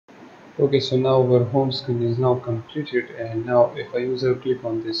Okay, so now our home screen is now completed, and now if a user click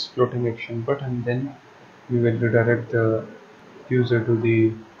on this floating action button, then we will redirect the user to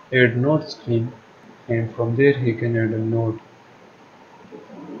the add node screen, and from there he can add a node.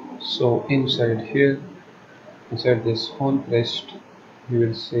 So inside here, inside this home list, we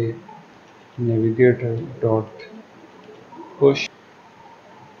will say navigator dot push,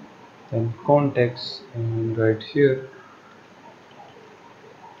 then context, and right here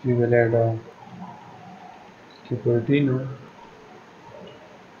we will add a Cupertino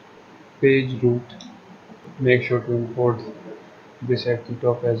page root. Make sure to import this at the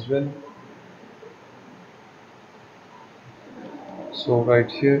top as well. So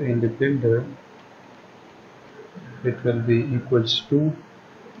right here in the builder, it will be equals to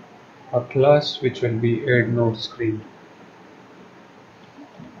a class which will be add node screen.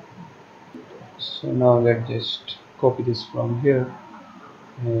 So now let's just copy this from here,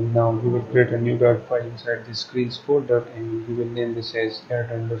 and now we will create a new dot file inside the screens folder, and we will name this as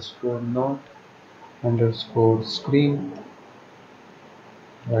add underscore node underscore screen.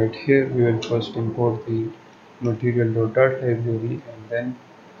 Right here we will first import the material.dart library, and then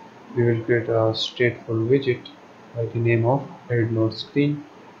we will create a stateful widget by the name of add node screen.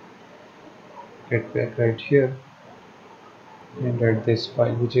 Get back right here and write this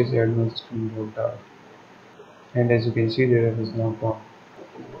file which is add node screen.dart, and as you can see there is now gone.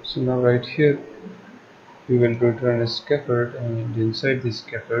 So now right here we will return a scaffold, and inside this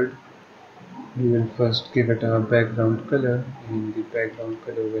scaffold we will first give it a background color, and the background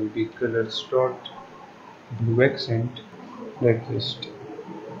color will be colors dot blue accent. Let's just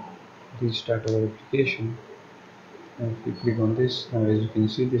restart our application, and if we click on this, now as you can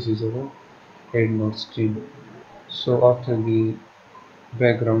see this is our add node screen. So after the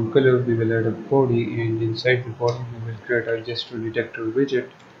background color we will add a body, and inside the body we will create a gesture detector widget,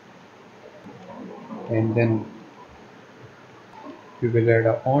 and then we will add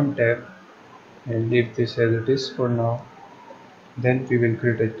a on tab and leave this as it is for now. Then we will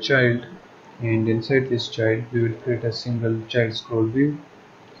create a child, and inside this child we will create a single child scroll view,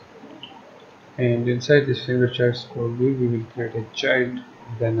 and inside this single child scroll view we will create a child,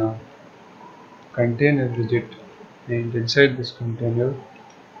 then a container widget, and inside this container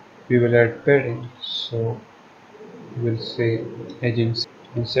we will add padding. So we will say edge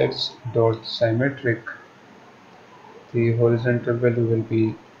insets dot symmetric. The horizontal value will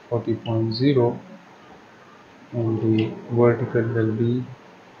be 40.0 and the vertical will be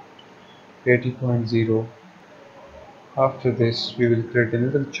 80.0. After this we will create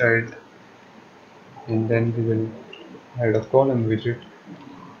another child, and then we will add a column widget.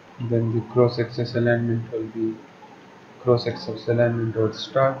 Then the cross-axis alignment will be cross-axis alignment dot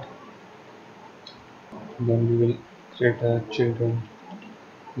start. Then we will create a children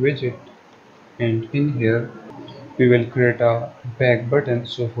widget, and in here we will create a back button.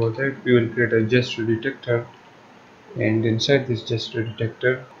 So for that we will create a gesture detector, and inside this gesture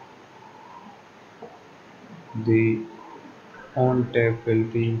detector the on tab will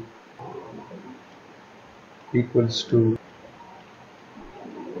be equals to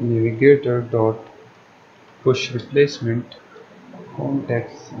navigator dot push replacement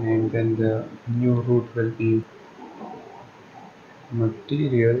context, and then the new root will be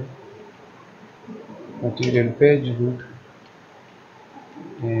material page root,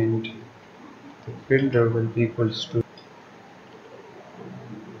 and the filter will be equals to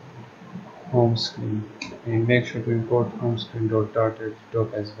home screen, and make sure to import home screen.dart at the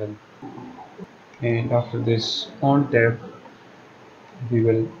top as well. And after this on tab we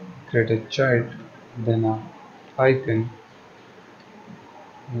will create a child, then a icon,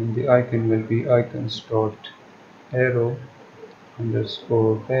 and the icon will be icons dot arrow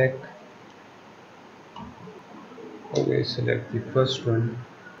underscore back. Okay, select the first one,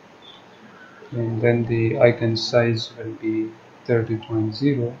 and then the icon size will be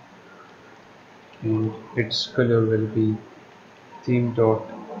 30.0, and its color will be theme dot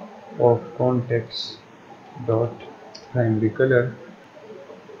of context dot primary color.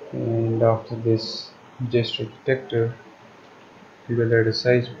 And after this gesture detector we will add a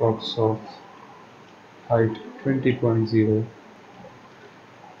size box of height 20.0,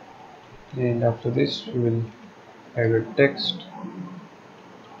 and after this we will add a text,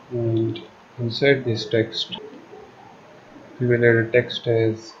 and inside this text we will add a text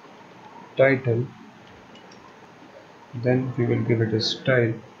as title. Then we will give it a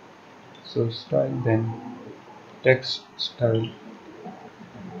style, so style, then text style,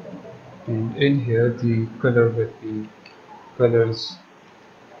 and in here the color will be colors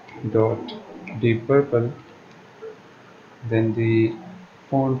dot deep purple. Then the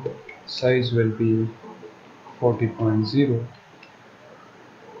font size will be 40.0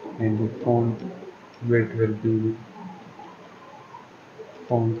 and the font weight will be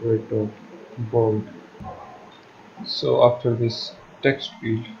font weight of bold. So after this text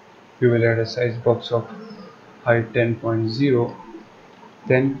field, we will add a size box of height 10.0.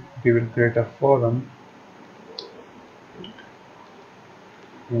 Then we will create a forum,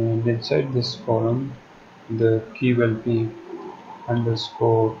 and inside this forum the key will be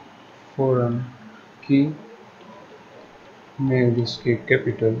underscore forum key. Make this key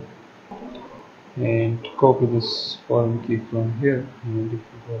capital and copy this forum key from here, and if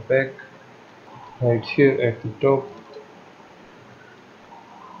you go back right here at the top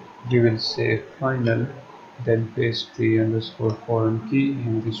we will say final, then paste the underscore forum key,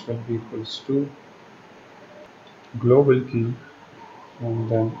 and this will be equals to global key, and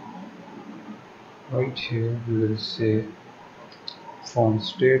then right here we will say font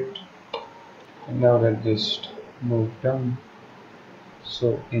state. And now let's just move down.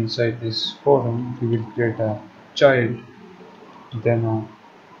 So inside this forum we will create a child, then a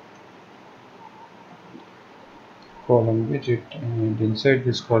column widget, and inside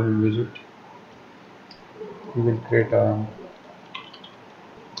this column widget we will create a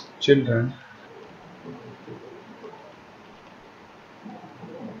children,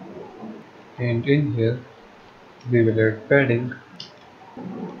 and in here we will add padding,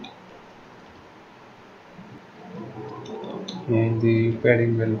 and the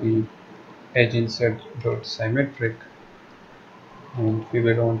padding will be edge insert dot symmetric, and we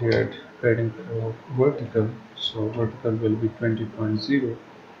will only add padding for vertical, so vertical will be 20.0.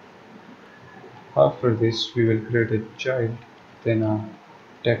 After this we will create a child, then a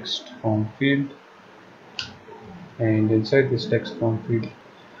text form field, and inside this text form field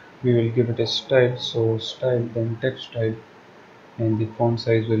we will give it a style, so style then text style, and the font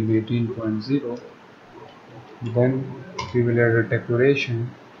size will be 18.0. Then we will add a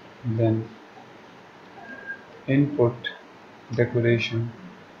decoration, then input decoration,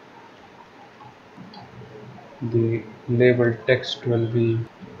 the label text will be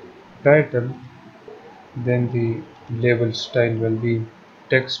title, then the label style will be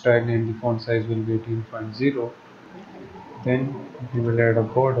text style, and the font size will be 18.0. Then we will add a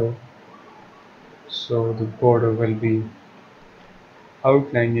border, so the border will be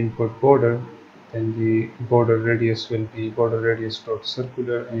outline input border, then the border radius will be border radius dot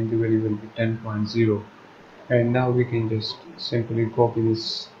circular, and the value will be 10.0. And now we can just simply copy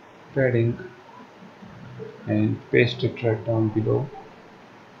this padding and paste it right down below.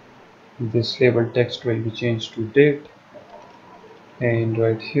 This label text will be changed to date, and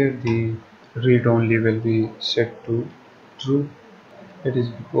right here the read only will be set to true. It is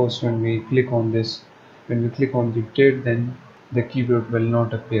because when we click on this, when we click on the date, then the keyboard will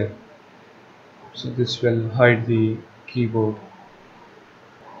not appear, so this will hide the keyboard.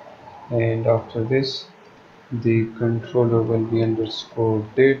 And after this the controller will be underscore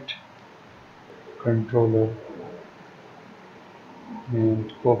date controller,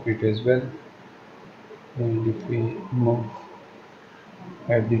 and copy it as well. And if we move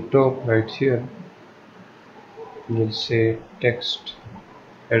at the top right here, we will say text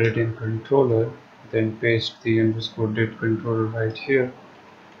editing controller, then paste the underscore date controller right here,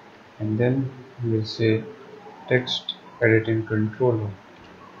 and then we will say text editing controller.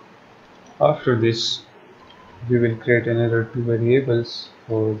 After this we will create another two variables.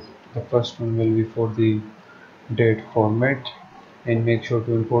 For the first one will be for the date format, and make sure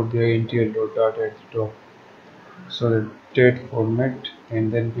to import the intl.data at the top, so the date format,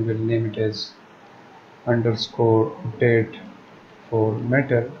 and then we will name it as underscore date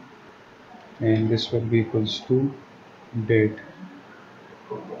formatter, and this will be equals to date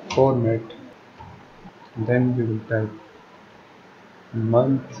format. Then we will type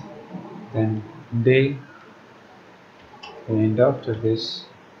month, then day, and after this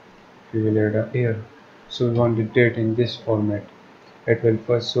we will add a year. So we want the date in this format. It will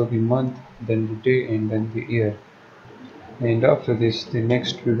first show the month, then the day, and then the year. And after this, the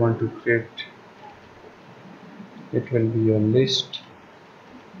next we want to create, it will be a list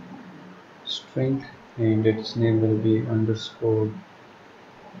string, and its name will be underscore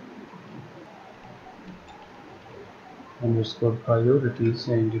priorities,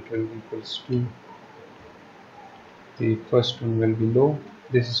 and it will be equals to, the first one will be low,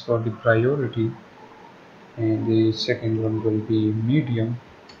 this is called the priority, and the second one will be medium,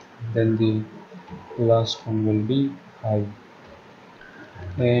 then the last one will be high.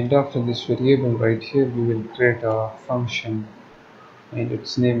 And after this variable right here we will create a function, and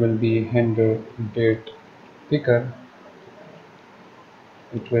its name will be handler date picker,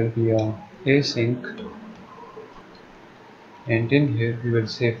 it will be a async, and in here we will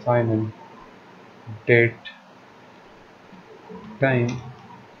say final date time,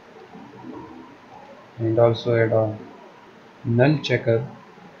 and also add a null checker,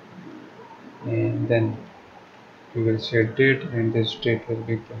 and then we will say date, and this date will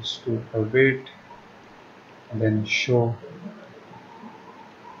be equals to await, and then show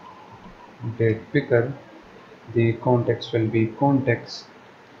date picker. The context will be context,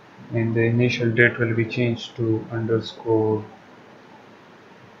 and the initial date will be changed to underscore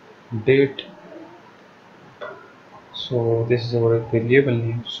date. So this is our variable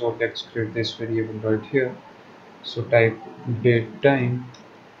name, so let's create this variable right here. So type date time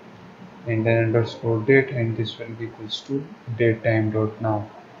and then underscore date, and this will be equals to date time dot now.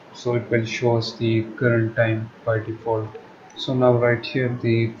 So it will show us the current time by default. So now right here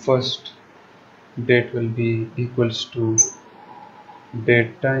the first date will be equals to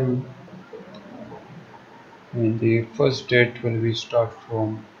date time, and the first date will be start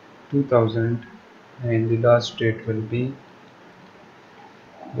from 2000, and the last date will be,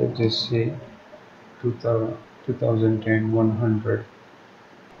 let's just say, 2100.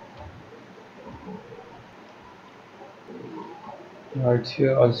 Right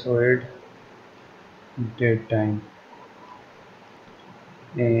here also add date time,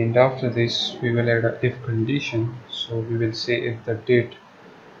 and after this we will add a if condition. So we will say if the date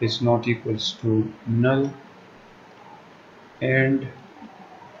is not equals to null and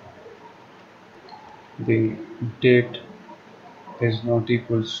the date is not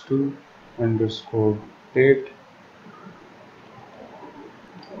equals to underscore date,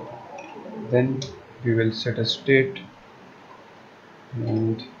 then we will set a state,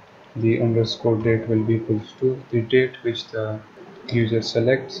 and the underscore date will be equals to the date which the user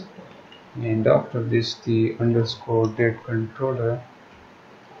selects, and after this the underscore date controller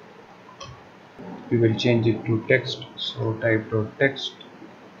we will change it to text. So type dot text,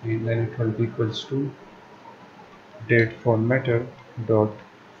 and then it will be equals to date formatter dot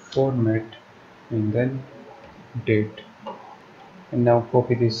format, and then date. And now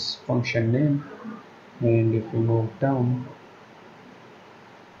copy this function name, and if we move down,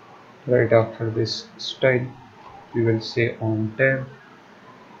 right after this style we will say on tab,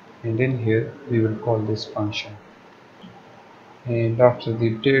 and in here we will call this function. And after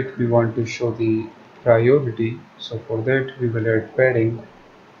the date we want to show the priority, so for that we will add padding.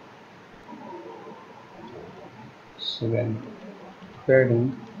 So then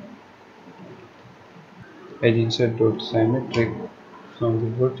padding as insert.symmetric, from the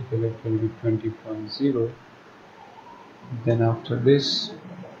vertical it will be 20.0. Then after this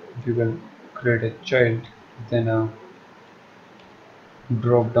we will create a child, then a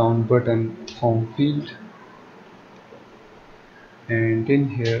drop down button form field, and in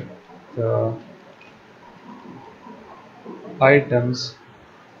here the items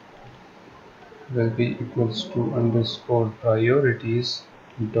will be equals to underscore priorities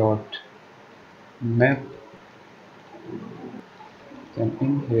dot map. Then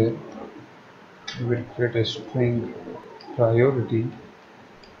in here we will create a string priority.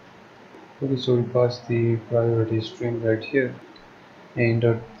 Okay, so we pass the priority string right here, and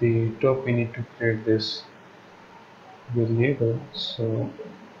at the top we need to create this variable. So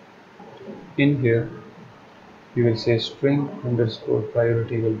in here we will say string underscore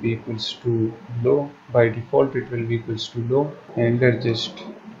priority will be equals to low. By default it will be equals to low, and let's just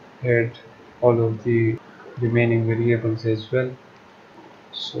add all of the remaining variables as well.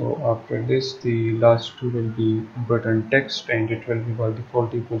 So after this the last two will be button text, and it will be by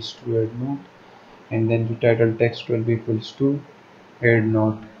default equals to add note, and then the title text will be equals to add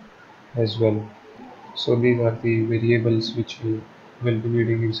note as well. So these are the variables which we will be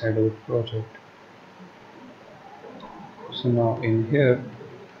needing inside our project. So now in here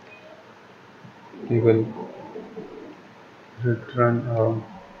we will return a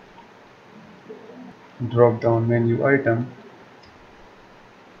drop down menu item,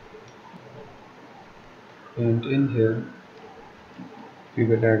 and in here we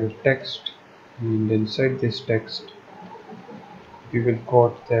will add a text, and inside this text we will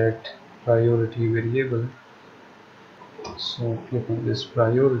code that priority variable. So click on this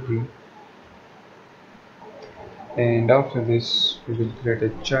priority, and after this we will create a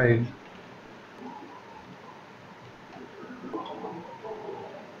child,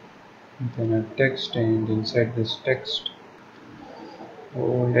 then a text, and inside this text,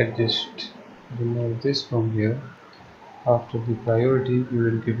 let's just remove this from here. After the priority we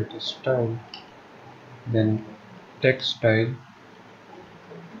will give it a style, then text style,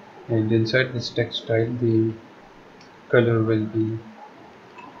 and inside this text style the color will be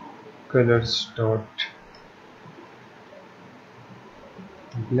colors dot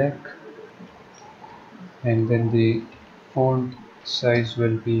black, and then the font size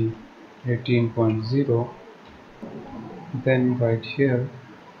will be 18.0. Then right here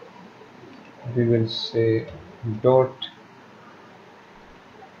we will say dot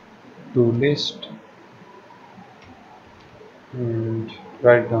to list, and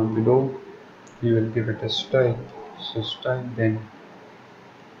right down below we will give it a style. So style, then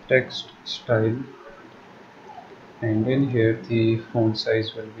text style, and in here the font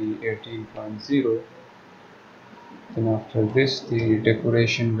size will be 18.0. Then after this the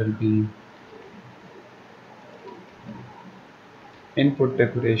decoration will be input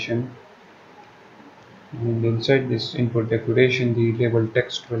decoration, and inside this input decoration the label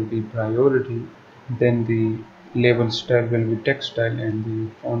text will be priority, then the label style will be text style, and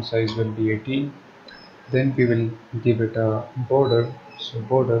the font size will be 18. Then we will give it a border, so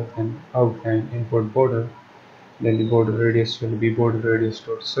border and outline input border, then the border radius will be border radius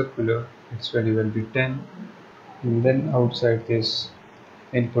dot circular, its value will be 10, and then outside this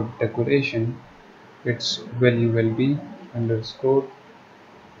input decoration its value will be underscore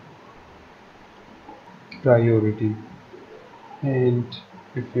priority. And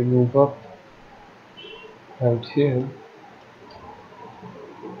if we move up right here,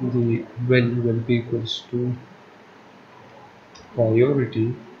 the value will be equals to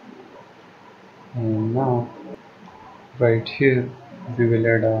priority, and now right here we will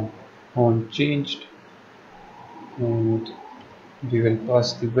add a on changed, and we will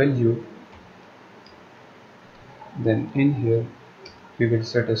pass the value. Then in here we will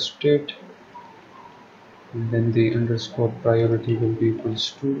set a state, and then the underscore priority will be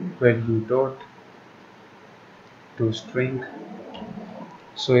equals to value dot to string.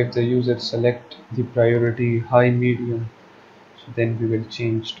 So if the user select the priority high, medium, so then we will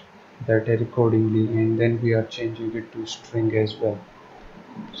change that accordingly, and then we are changing it to string as well.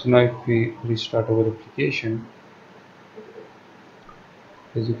 So now if we restart our application,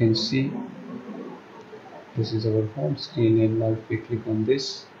 as you can see this is our home screen, and now if we click on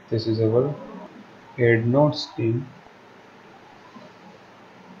this, this is our add node screen.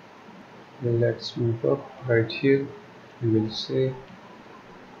 Let's move up. Right here we will say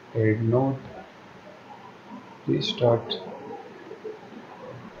add node, restart.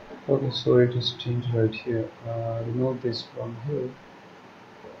 Okay, so it is changed right here. Remove this from here,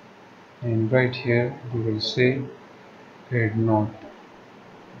 and right here we will say add node.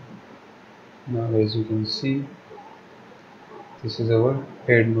 Now as you can see this is our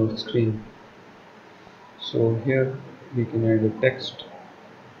add node screen. So here we can add a text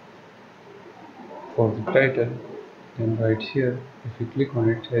for the title, and right here if you click on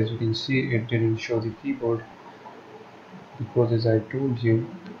it, as you can see it didn't show the keyboard, because as I told you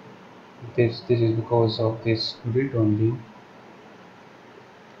this is because of this grid only.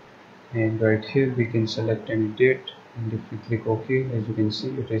 And right here we can select any date, and if we click OK, as you can see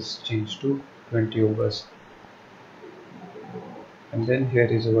it is changed to 20 August. And then here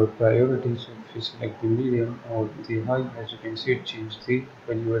is our priority, so if you select the medium or the high, as you can see it changed the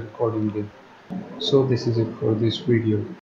value accordingly. So this is it for this video.